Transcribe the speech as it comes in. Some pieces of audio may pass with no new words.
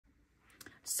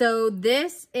So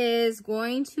this is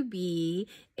going to be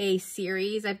a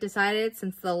series I've decided,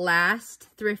 since the last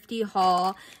thrifty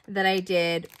haul that I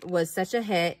did was such a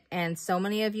hit and so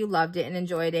many of you loved it and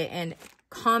enjoyed it and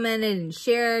commented and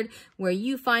shared where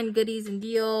you find goodies and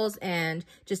deals and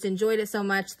just enjoyed it so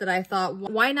much that I thought,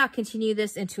 why not continue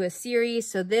this into a series?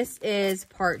 So this is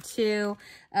part 2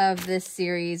 of this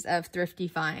series of thrifty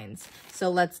finds. So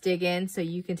let's dig in so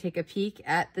you can take a peek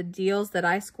at the deals that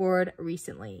I scored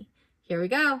recently. Here we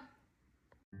go.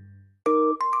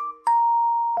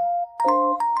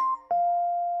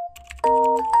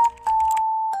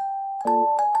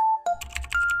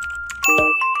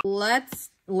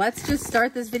 Let's just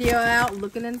start this video out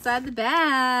looking inside the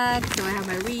bag. So I have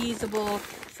my reusable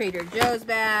Trader Joe's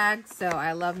bag. So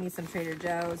I love me some Trader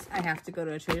Joe's. I have to go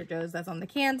to a Trader Joe's that's on the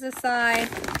Kansas side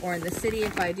or in the city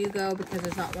if I do go, because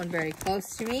there's not one very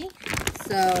close to me.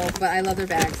 So, but I love their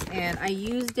bags, and I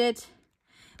used it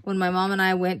when my mom and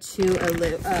I went to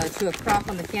a crop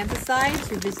on the Kansas side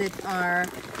to visit our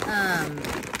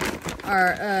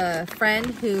friend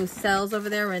who sells over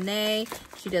there, Renee.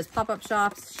 She does pop-up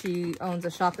shops. She owns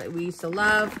a shop that we used to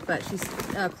love, but she's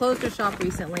closed her shop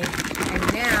recently.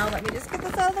 And now, let me just get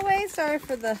this out of the way. Sorry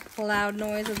for the loud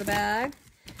noise of the bag.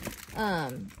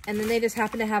 And then they just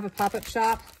happen to have a pop-up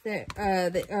shop, or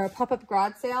a pop-up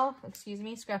garage sale, excuse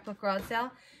me, scrapbook garage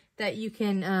sale, that you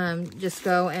can just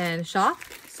go and shop.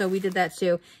 So we did that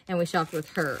too, and we shopped with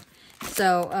her.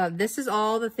 So this is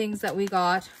all the things that we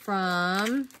got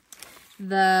from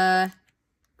the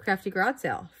crafty garage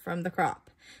sale from the crop.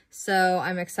 So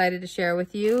I'm excited to share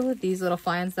with you these little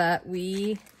finds that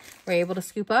we were able to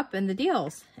scoop up in the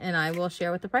deals, and I will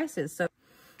share with the prices. So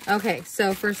okay,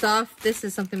 so first off, this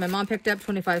is something my mom picked up,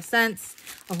 25 cents,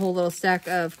 a whole little stack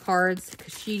of cards,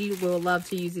 because she will love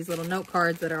to use these little note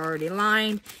cards that are already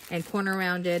lined and corner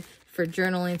rounded for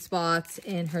journaling spots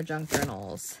in her junk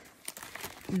journals.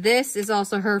 This is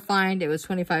also her find. It was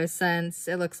 25 cents.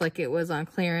 It looks like it was on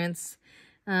clearance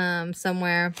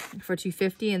somewhere for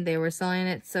 $2.50, and they were selling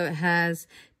it. So it has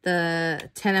the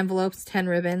 10 envelopes, 10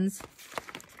 ribbons,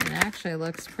 and it actually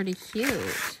looks pretty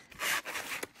cute.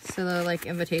 So they're like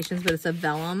invitations, but it's a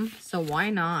vellum, so why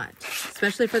not?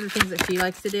 Especially for the things that she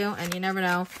likes to do, and you never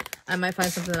know, I might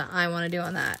find something that I want to do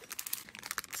on that.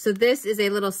 So this is a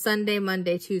little Sunday,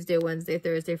 Monday, Tuesday, Wednesday,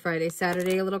 Thursday, Friday,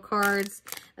 Saturday little cards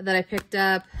that I picked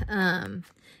up.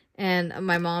 And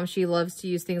my mom, she loves to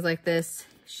use things like this.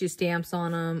 She stamps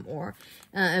on them or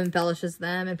embellishes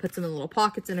them and puts them in little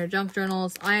pockets in her junk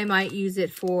journals. I might use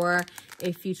it for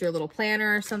a future little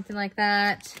planner or something like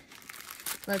that.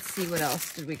 Let's see, what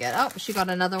else did we get? Oh, she got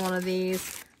another one of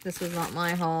these. This was not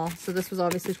my haul. So this was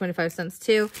obviously 25 cents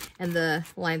too. And the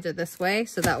lines are this way.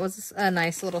 So that was a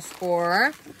nice little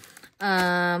score.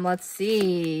 Let's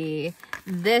see.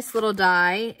 This little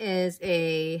die is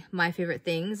My Favorite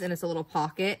Things, and it's a little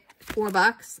pocket.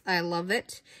 $4. I love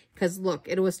it. Because look,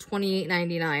 it was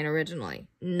 $28.99 originally.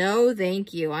 No,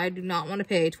 thank you. I do not want to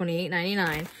pay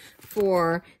 $28.99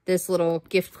 for this little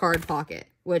gift card pocket,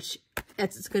 which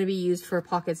it's going to be used for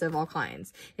pockets of all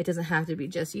kinds. It doesn't have to be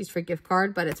just used for gift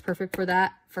card, but it's perfect for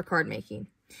that, for card making.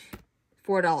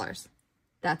 $4.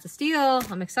 That's a steal.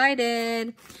 I'm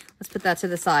excited. Let's put that to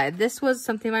the side. This was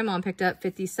something my mom picked up,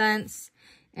 50 cents.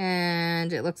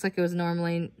 And it looks like it was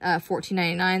normally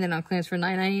 $14.99, then on clearance for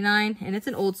 $9.99. And it's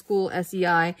an old school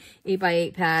SEI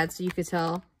 8x8 pad, so you could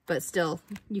tell. But still,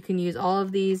 you can use all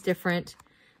of these different,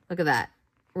 look at that,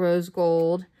 rose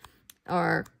gold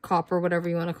or copper, whatever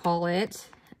you want to call it.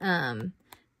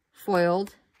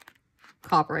 Foiled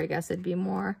copper, I guess it'd be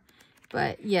more.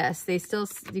 But yes,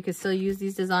 you could still use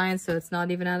these designs, so it's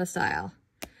not even out of style.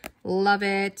 Love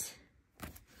it.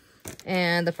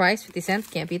 And the price, 50 cents,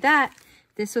 can't beat that.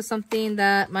 This was something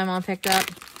that my mom picked up,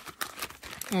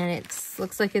 and it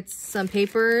looks like it's some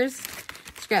papers,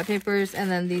 scrap papers, and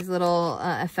then these little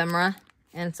ephemera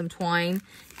and some twine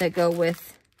that go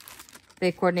with,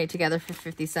 they coordinate together for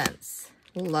 50 cents.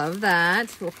 Love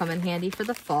that. Will come in handy for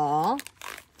the fall.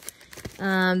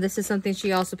 This is something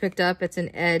she also picked up. It's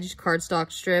an edged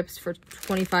cardstock strips for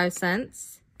 25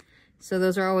 cents. So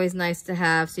those are always nice to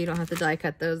have, so you don't have to die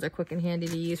cut those. They're quick and handy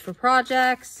to use for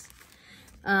projects.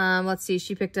 Let's see,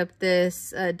 she picked up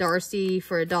this Darcy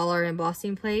for $1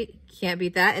 embossing plate. Can't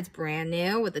beat that. It's brand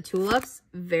new with the tulips.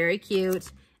 Very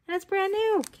cute. And it's brand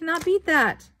new. Cannot beat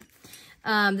that.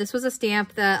 This was a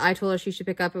stamp that I told her she should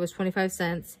pick up. It was 25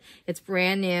 cents. It's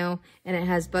brand new, and it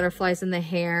has butterflies in the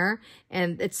hair,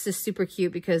 and it's just super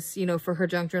cute because, you know, for her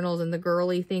junk journals and the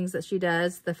girly things that she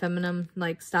does, the feminine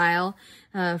like style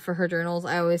for her journals,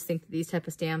 I always think that these type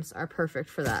of stamps are perfect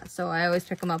for that. So I always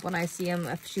pick them up when I see them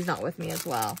if she's not with me as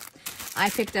well. I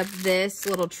picked up this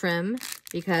little trim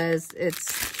because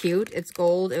it's cute. It's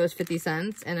gold. It was 50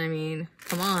 cents. And I mean,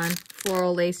 come on.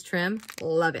 Floral lace trim.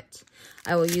 Love it.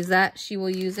 I will use that. She will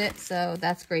use it. So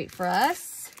that's great for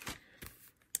us.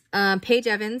 Paige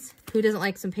Evans. Who doesn't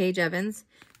like some Paige Evans?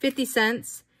 50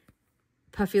 cents.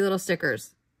 Puffy little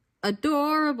stickers.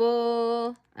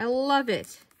 Adorable. I love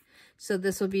it. So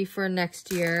this will be for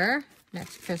next year.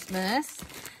 Next Christmas.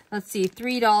 Let's see.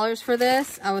 $3 for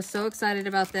this. I was so excited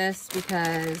about this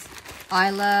because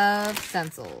I love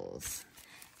stencils.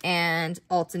 And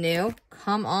Altenew,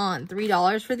 come on,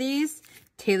 $3 for these.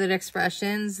 Tailored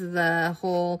Expressions, the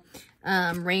whole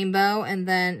rainbow. And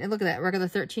then, look at that, regular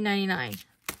 $13.99.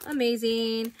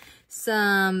 Amazing.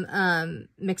 Some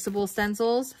mixable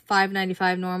stencils,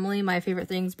 $5.95 normally. My Favorite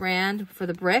Things brand for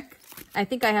the brick. I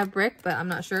think I have brick, but I'm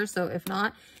not sure. So if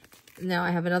not, now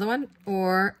I have another one.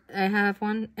 Or I have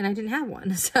one and I didn't have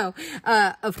one. So,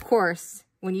 of course,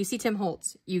 when you see Tim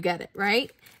Holtz, you get it,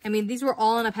 right? I mean, these were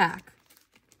all in a pack.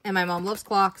 And my mom loves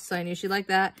clocks, so I knew she'd like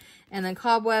that. And then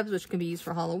cobwebs, which can be used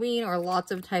for Halloween, or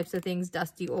lots of types of things,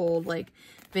 dusty, old, like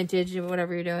vintage,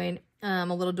 whatever you're doing. A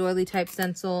little doily type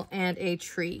stencil, and a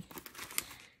tree.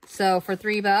 So for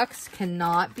 $3,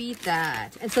 cannot beat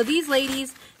that. And so these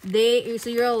ladies, so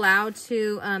you're allowed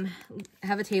to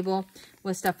have a table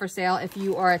with stuff for sale. If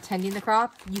you are attending the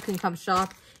crop, you can come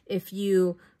shop. If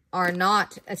you are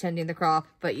not attending the crop,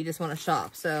 but you just want to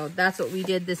shop. So that's what we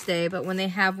did this day. But when they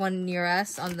have one near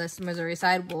us on this Missouri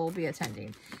side, we'll be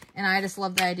attending. And I just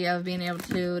love the idea of being able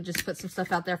to just put some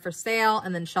stuff out there for sale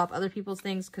and then shop other people's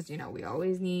things because, you know, we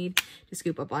always need to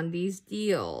scoop up on these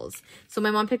deals. So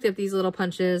my mom picked up these little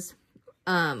punches,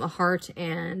 a heart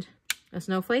and a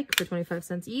snowflake for 25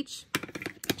 cents each.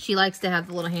 She likes to have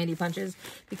the little handy punches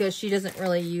because she doesn't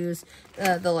really use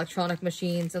the electronic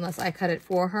machines unless I cut it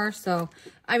for her. So,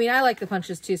 I mean, I like the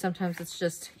punches too. Sometimes it's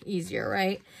just easier,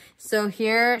 right? So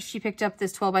here she picked up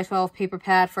this 12 by 12 paper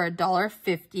pad for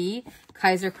 $1.50.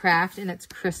 Kaiser Craft, and it's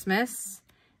Christmas.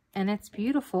 And it's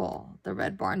beautiful. The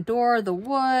red barn door, the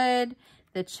wood,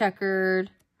 the checkered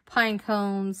pine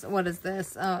cones. What is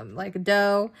this? Like a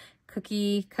dough,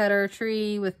 cookie cutter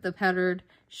tree with the powdered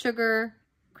sugar.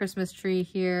 Christmas tree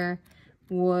here,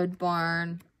 wood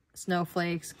barn,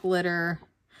 snowflakes, glitter,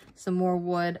 some more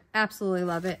wood. Absolutely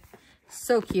love it.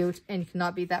 So cute, and you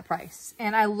cannot beat that price.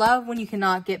 And I love when you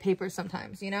cannot get paper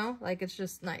sometimes, you know? Like, it's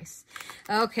just nice.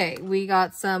 Okay, we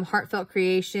got some Heartfelt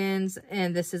Creations,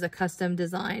 and this is a custom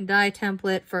design die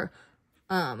template for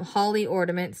holly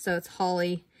ornament. So it's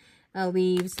holly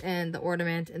leaves and the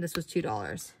ornament, and this was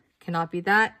 $2. Cannot beat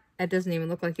that. It doesn't even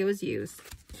look like it was used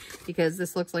because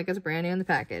this looks like it's brand new in the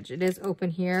package. It is open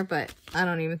here, but I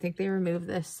don't even think they removed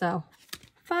this. So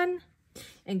fun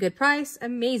and good price.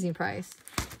 Amazing price.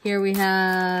 Here we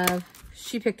have,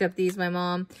 she picked up these, my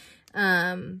mom.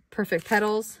 Perfect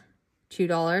Petals,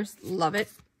 $2. Love it.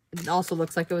 It also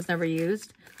looks like it was never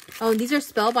used. Oh, and these are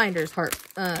Spellbinders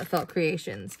Heartfelt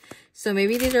Creations. So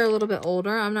maybe these are a little bit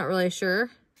older. I'm not really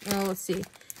sure. Well, let's see.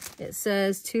 It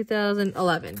says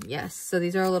 2011. Yes. So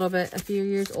these are a few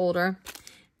years older,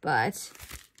 but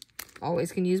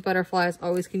always can use butterflies,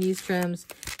 always can use trims.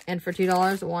 And for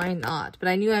 $2, why not? But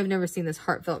I knew I've never seen this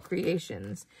Heartfelt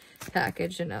Creations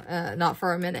package, and not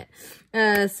for a minute.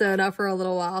 So not for a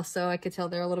little while. So I could tell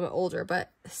they're a little bit older,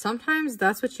 but sometimes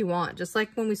that's what you want. Just like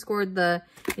when we scored the,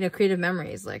 Creative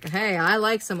Memories, like, hey, I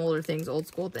like some older things, old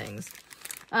school things.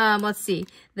 Let's see.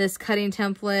 This cutting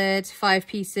template, 5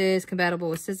 pieces, compatible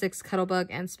with Sizzix, Cuttlebug,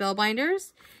 and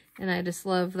Spellbinders. And I just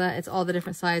love that it's all the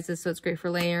different sizes, so it's great for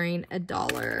layering.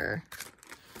 $1.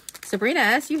 Sabrina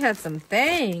S., you had some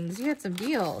things. You had some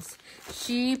deals.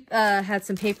 She had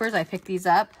some papers. I picked these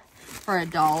up for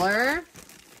 $1.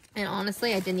 And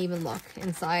honestly, I didn't even look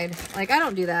inside. Like, I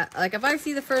don't do that. Like, if I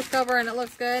see the first cover and it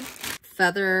looks good,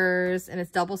 feathers, and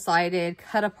it's double-sided,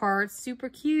 cut apart, super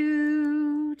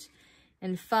cute.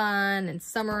 And fun and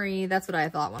summery. That's what I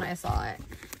thought when I saw it.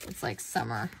 It's like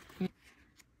summer.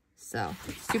 So,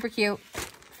 super cute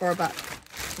for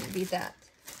 $1. Can't beat that.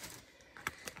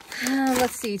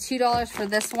 Let's see, $2 for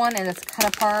this one, and it's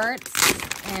cut apart.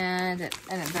 And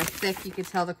they're thick. You can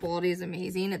tell the quality is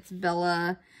amazing. It's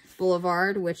Bella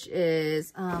Boulevard, which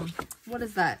is, what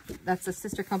is that? That's a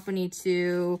sister company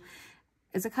to,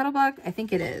 is it Cuttlebug? I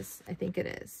think it is. I think it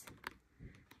is.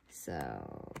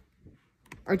 So...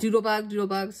 or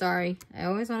Doodlebug, sorry. I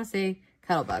always want to say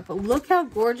Cuttlebug. But look how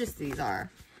gorgeous these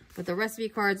are. With the recipe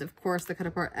cards, of course, the Cut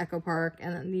Apart Echo Park.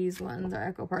 And then these ones are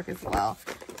Echo Park as well.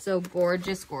 So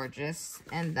gorgeous, gorgeous.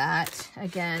 And that,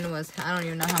 again, was, I don't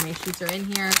even know how many sheets are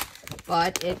in here.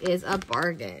 But it is a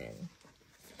bargain.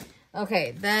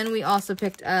 Okay, then we also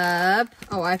picked up,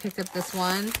 I picked up this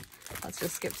one. let's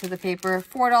just skip to the paper.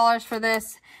 $4 for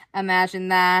this. Imagine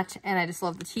that. And I just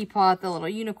love the teapot, the little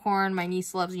unicorn. My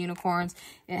niece loves unicorns.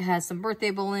 It has some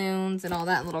birthday balloons and all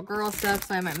that little girl stuff,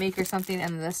 so I might make her something.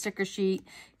 And the sticker sheet.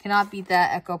 Cannot beat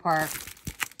that. Echo Park.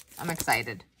 I'm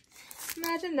excited.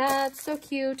 Imagine that. So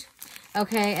cute.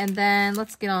 Okay, and then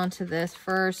let's get on to this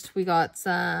first. We got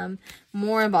some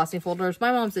more embossing folders.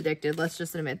 My mom's addicted. Let's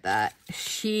just admit that.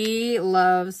 She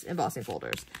loves embossing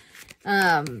folders.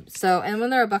 And when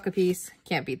they're $1 a piece,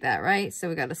 can't beat that, right? So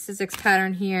we got a Sizzix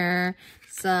pattern here,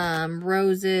 some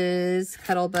roses,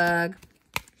 Cuttlebug.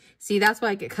 See, that's why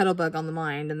I get Cuttlebug on the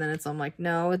mind, and then I'm like,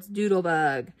 no, it's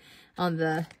Doodlebug on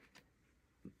the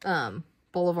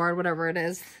Boulevard, whatever it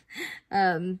is.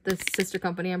 The sister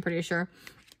company, I'm pretty sure.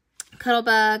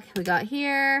 Cuttlebug, we got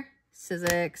here,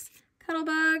 Sizzix,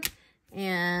 Cuttlebug,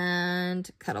 and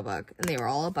Cuttlebug, and they were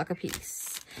all $1 a piece.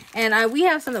 And we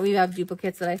have some that we have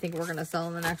duplicates that I think we're gonna sell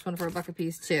in the next one for $1 a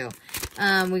piece too.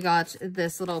 We got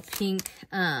this little pink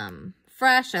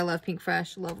fresh. I love pink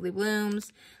fresh, lovely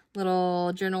blooms,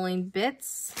 little journaling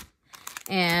bits,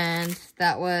 and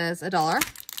that was $1.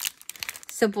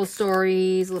 Simple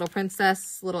Stories, little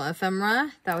princess, little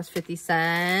ephemera, that was 50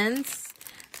 cents.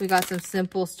 We got some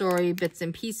Simple Story bits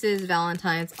and pieces,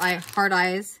 Valentine's heart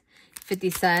eyes, 50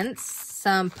 cents.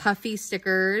 Some puffy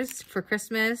stickers for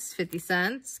Christmas, 50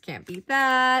 cents. Can't beat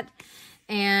that.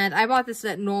 And I bought this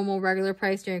at normal, regular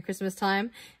price during Christmas time.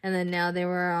 And then now they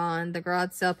were on the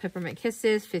garage sale. Peppermint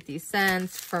Kisses, 50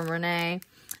 cents from Renee.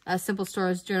 Simple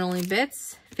Stories journaling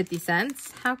bits, 50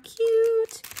 cents. How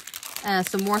cute.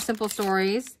 Some more Simple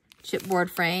Stories, chipboard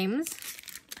frames,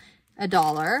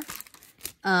 $1.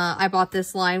 I bought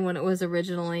this line when it was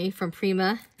originally from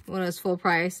Prima, when it was full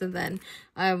price, and then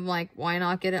I'm like, why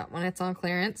not get it when it's on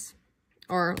clearance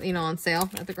or, you know, on sale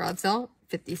at the garage sale?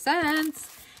 50 cents.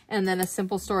 And then a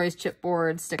Simple Stories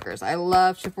chipboard stickers. I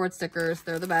love chipboard stickers.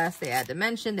 They're the best. They add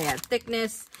dimension, they add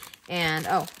thickness, and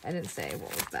oh, I didn't say,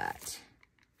 what was that?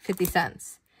 50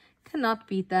 cents. Cannot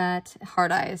beat that.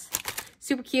 Heart eyes.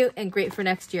 Super cute and great for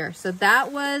next year. So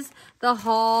that was the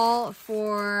haul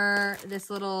for this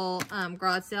little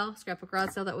garage sale, scrapbook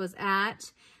garage sale that was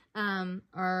at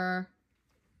a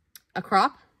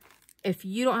crop. If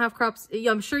you don't have crops,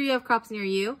 I'm sure you have crops near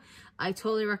you. I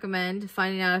totally recommend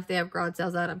finding out if they have garage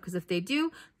sales at them, because if they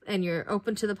do and you're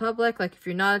open to the public, like if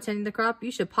you're not attending the crop,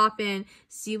 you should pop in,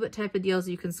 see what type of deals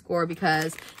you can score,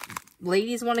 because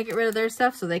ladies want to get rid of their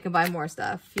stuff so they can buy more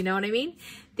stuff. You know what I mean?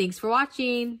 Thanks for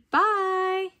watching. Bye.